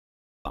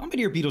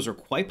Bombardier beetles are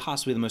quite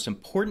possibly the most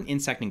important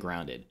insect in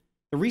Grounded.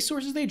 The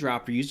resources they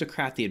drop are used to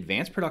craft the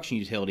advanced production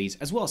utilities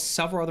as well as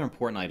several other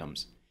important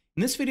items.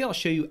 In this video, I'll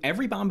show you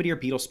every Bombardier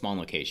beetle spawn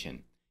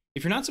location.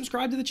 If you're not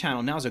subscribed to the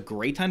channel, now is a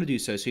great time to do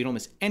so you don't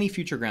miss any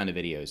future Grounded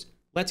videos.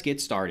 Let's get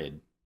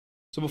started.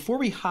 So before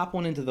we hop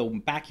on into the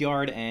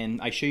backyard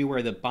and I show you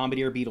where the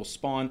Bombardier beetles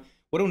spawn,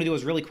 what I want to do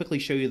is really quickly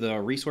show you the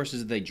resources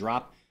that they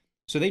drop.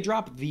 So they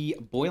drop the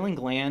boiling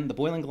gland. The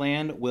boiling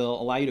gland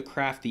will allow you to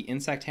craft the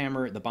insect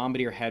hammer, the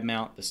Bombardier head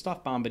mount, the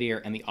stuffed Bombardier,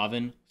 and the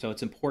oven. So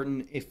it's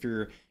important if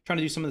you're trying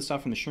to do some of the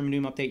stuff from the Shroom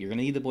Doom update, you're going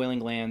to need the boiling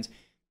glands.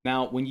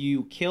 Now, when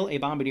you kill a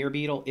Bombardier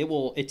beetle,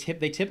 they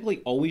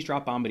typically always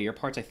drop Bombardier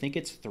parts. I think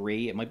it's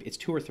 3. It's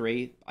 2 or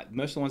 3.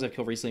 Most of the ones I've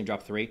killed recently have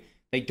dropped 3.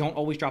 They don't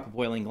always drop a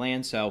boiling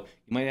gland, so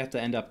you might have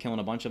to end up killing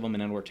a bunch of them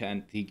in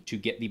order to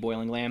get the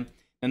boiling gland.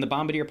 And the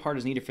Bombardier part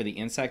is needed for the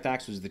insect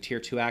axe, which is the tier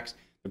 2 axe,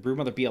 the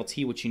Broodmother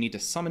BLT, which you need to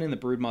summon in the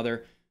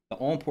Broodmother, the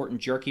all-important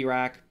jerky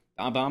rack,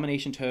 the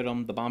Abomination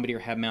Totem, the Bombardier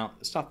head mount,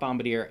 the stuffed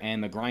Bombardier,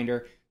 and the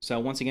grinder. So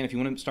once again, if you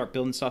want to start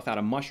building stuff out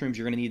of mushrooms,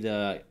 you're going to need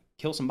to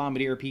kill some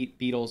Bombardier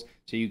beetles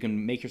so you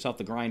can make yourself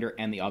the grinder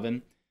and the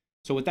oven.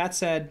 So with that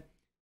said,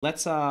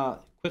 let's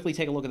quickly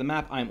take a look at the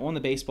map. I'm on the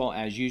baseball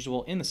as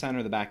usual in the center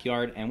of the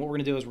backyard, and what we're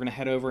going to do is we're going to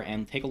head over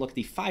and take a look at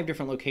the 5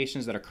 different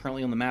locations that are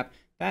currently on the map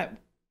that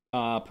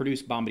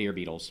produce Bombardier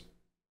beetles.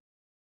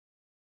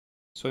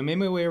 So I made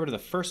my way over to the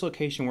first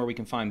location where we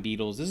can find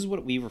beetles. This is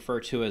what we refer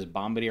to as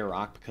Bombardier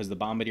Rock because the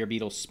Bombardier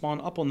beetles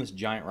spawn up on this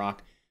giant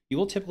rock. You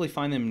will typically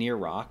find them near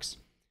rocks.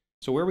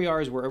 So where we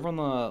are is we're over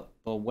on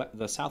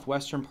the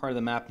southwestern part of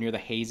the map near the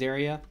haze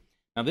area.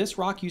 Now this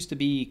rock used to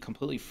be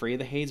completely free of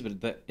the haze,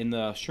 but in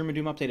the Shroom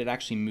Doom update, it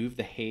actually moved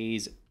the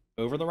haze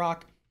over the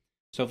rock.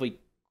 So if we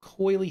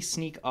coyly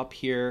sneak up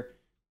here,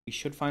 we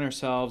should find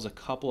ourselves a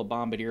couple of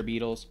Bombardier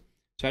beetles.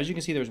 So as you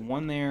can see, there's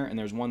one there and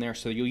there's one there.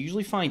 So you'll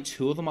usually find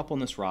 2 of them up on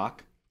this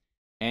rock.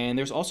 And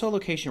there's also a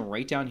location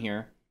right down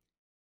here.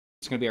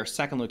 It's going to be our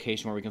second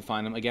location where we can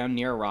find them, again,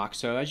 near a rock.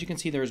 So as you can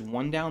see, there's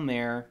one down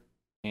there.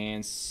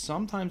 And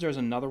sometimes there's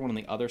another one on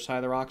the other side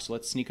of the rock. So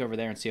let's sneak over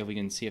there and see if we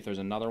can see if there's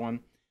another one.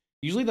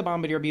 Usually the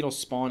Bombardier beetles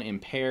spawn in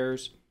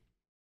pairs.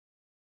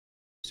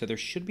 So there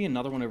should be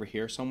another one over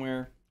here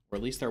somewhere. Or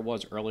at least there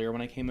was earlier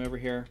when I came over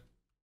here.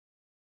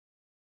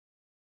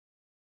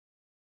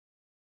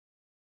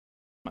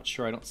 Not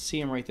sure, I don't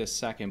see him right this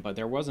second, but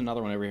there was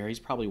another one over here. He's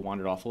probably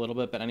wandered off a little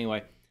bit, but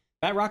anyway,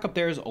 that rock up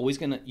there is always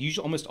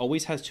almost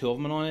always has 2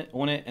 of them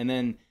on it, and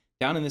then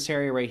down in this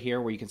area right here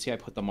where you can see I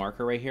put the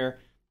marker right here,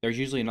 there's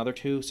usually another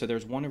 2. So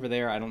there's one over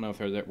there. I don't know if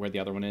where the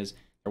other one is.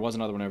 There was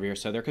another one over here,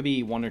 so there could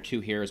be 1 or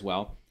 2 here as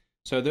well.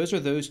 So those are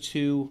those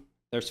 2.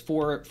 There's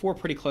four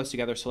pretty close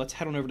together. So let's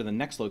head on over to the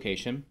next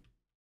location.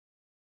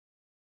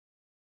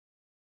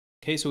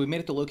 Okay, so we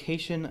made it to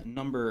location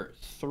number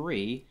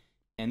 3.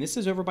 And this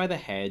is over by the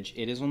hedge.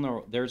 It is on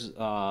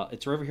the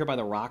it's over here by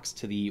the rocks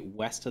to the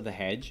west of the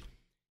hedge.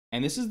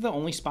 And this is the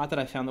only spot that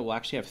I found that will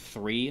actually have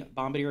 3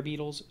 Bombardier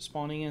beetles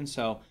spawning in.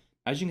 So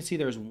as you can see,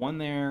 there's one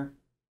there.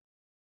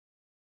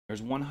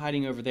 There's one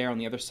hiding over there on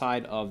the other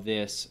side of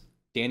this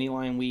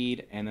dandelion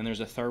weed, and then there's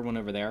a third one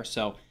over there.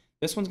 So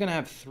this one's gonna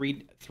have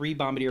three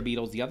Bombardier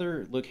beetles. The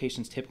other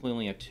locations typically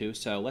only have 2.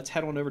 So let's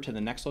head on over to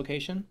the next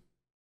location.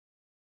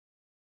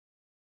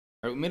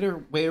 All right, we made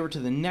our way over to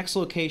the next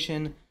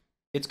location.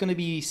 It's going to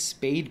be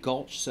Spade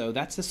Gulch. So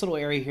that's this little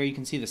area here. You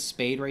can see the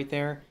spade right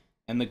there.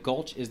 And the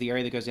gulch is the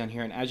area that goes down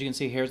here. And as you can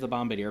see, here's the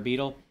Bombardier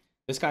beetle.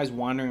 This guy's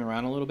wandering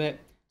around a little bit.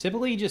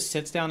 Typically, he just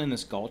sits down in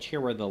this gulch here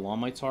where the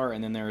lawn lights are.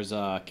 And then there's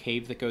a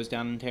cave that goes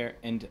down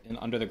and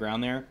under the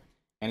ground there.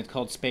 And it's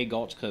called Spade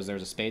Gulch because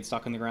there's a spade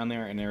stuck in the ground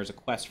there. And there's a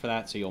quest for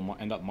that, so you'll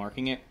end up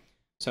marking it.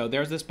 So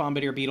there's this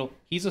Bombardier beetle.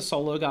 He's a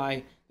solo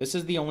guy. This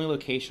is the only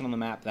location on the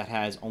map that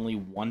has only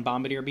 1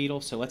 Bombardier beetle.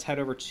 So let's head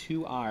over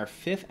to our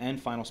 5th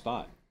and final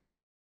spot.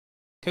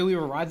 Okay, we've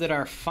arrived at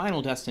our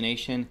final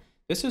destination.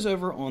 This is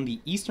over on the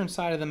eastern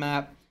side of the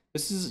map.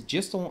 This is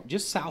just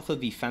south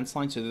of the fence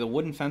line. So the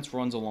wooden fence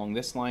runs along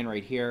this line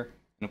right here.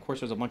 And of course,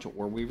 there's a bunch of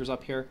orb weavers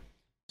up here.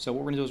 So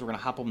what we're gonna do is we're gonna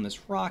hop on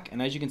this rock.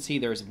 And as you can see,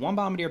 there's 1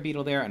 Bombardier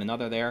beetle there and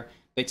another there.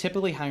 They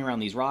typically hang around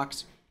these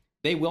rocks.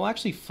 They will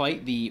actually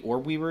fight the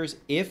orb weavers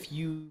if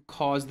you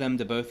cause them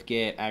to both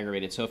get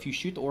aggravated. So if you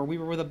shoot the orb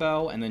weaver with a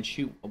bow and then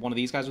shoot one of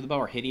these guys with a bow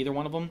or hit either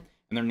one of them,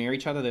 and they're near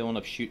each other, they will end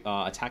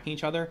up attacking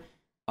each other.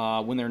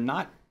 When they're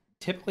not,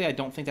 typically I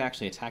don't think they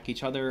actually attack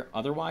each other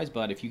otherwise,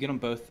 but if you get them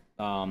both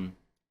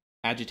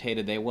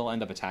agitated, they will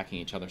end up attacking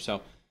each other. So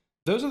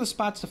those are the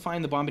spots to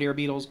find the Bombardier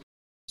beetles.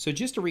 So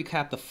just to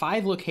recap, the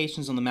 5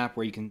 locations on the map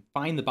where you can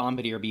find the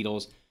Bombardier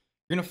beetles,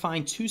 you're going to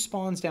find 2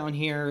 spawns down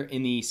here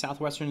in the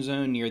southwestern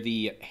zone near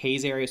the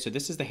haze area. So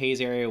this is the haze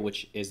area,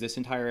 which is this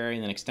entire area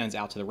and then extends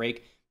out to the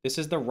rake. This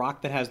is the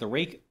rock that has the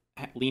rake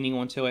leaning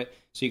onto it.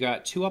 So you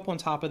got 2 up on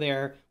top of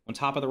there, on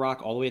top of the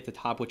rock, all the way at the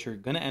top, which are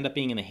going to end up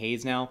being in the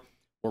haze now,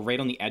 or right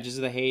on the edges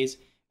of the haze.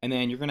 And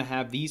then you're going to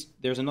have these,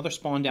 there's another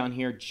spawn down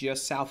here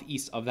just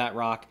southeast of that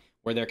rock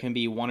where there can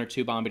be 1 or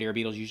 2 Bombardier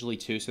beetles, usually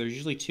 2. So there's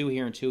usually 2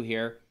 here and 2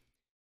 here.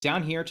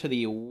 Down here to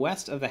the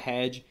west of the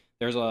hedge,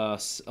 There's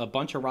a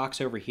bunch of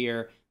rocks over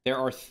here. There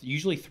are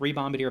usually 3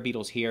 Bombardier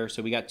Beetles here.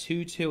 So we got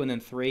 2, 2, and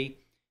then 3.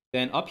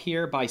 Then up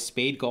here by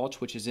Spade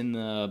Gulch, which is in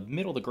the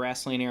middle of the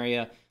grassland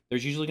area,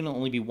 there's usually going to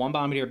only be 1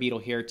 Bombardier Beetle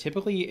here.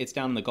 Typically, it's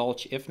down in the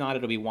gulch. If not,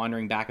 it'll be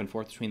wandering back and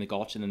forth between the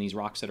gulch and then these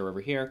rocks that are over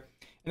here.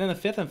 And then the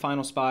 5th and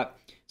final spot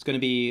is going to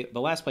be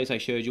the last place I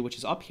showed you, which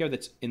is up here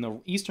that's in the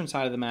eastern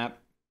side of the map,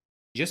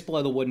 just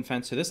below the wooden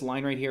fence. So this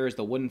line right here is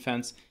the wooden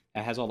fence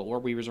that has all the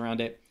orb weavers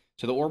around it.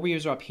 So the orb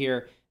weavers are up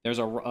here. There's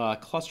a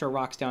cluster of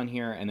rocks down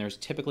here, and there's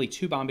typically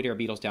 2 Bombardier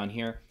Beetles down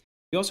here.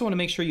 You also want to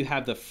make sure you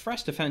have the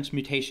fresh defense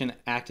mutation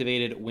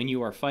activated when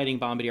you are fighting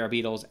Bombardier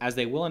Beetles, as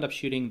they will end up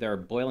shooting their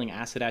boiling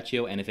acid at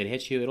you, and if it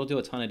hits you, it'll do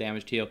a ton of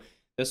damage to you.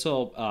 This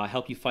will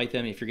help you fight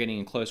them if you're getting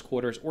in close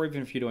quarters, or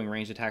even if you're doing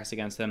ranged attacks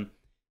against them.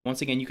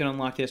 Once again, you can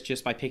unlock this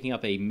just by picking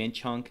up a mint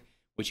chunk,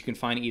 which you can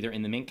find either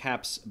in the mint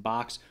caps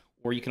box,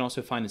 or you can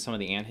also find in some of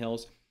the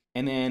anthills.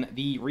 And then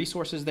the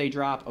resources they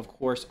drop, of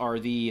course, are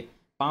the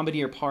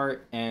Bombardier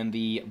part and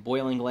the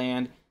boiling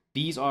gland.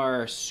 These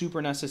are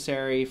super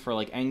necessary for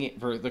like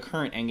for the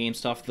current endgame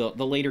stuff, the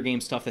later game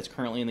stuff that's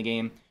currently in the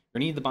game. You're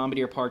gonna need the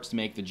Bombardier parts to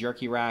make the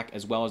jerky rack,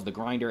 as well as the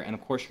grinder, and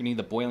of course you're gonna need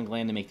the boiling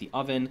gland to make the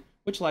oven,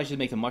 which allows you to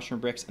make the mushroom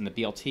bricks and the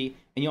BLT.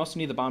 And you also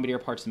need the Bombardier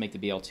parts to make the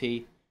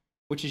BLT,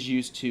 which is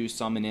used to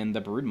summon in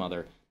the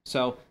Broodmother.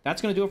 So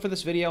that's gonna do it for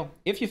this video.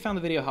 If you found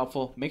the video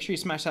helpful, make sure you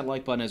smash that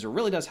like button, as it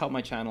really does help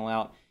my channel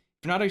out.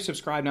 If you're not already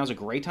subscribed, now's a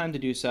great time to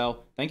do so.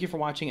 Thank you for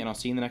watching, and I'll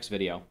see you in the next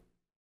video.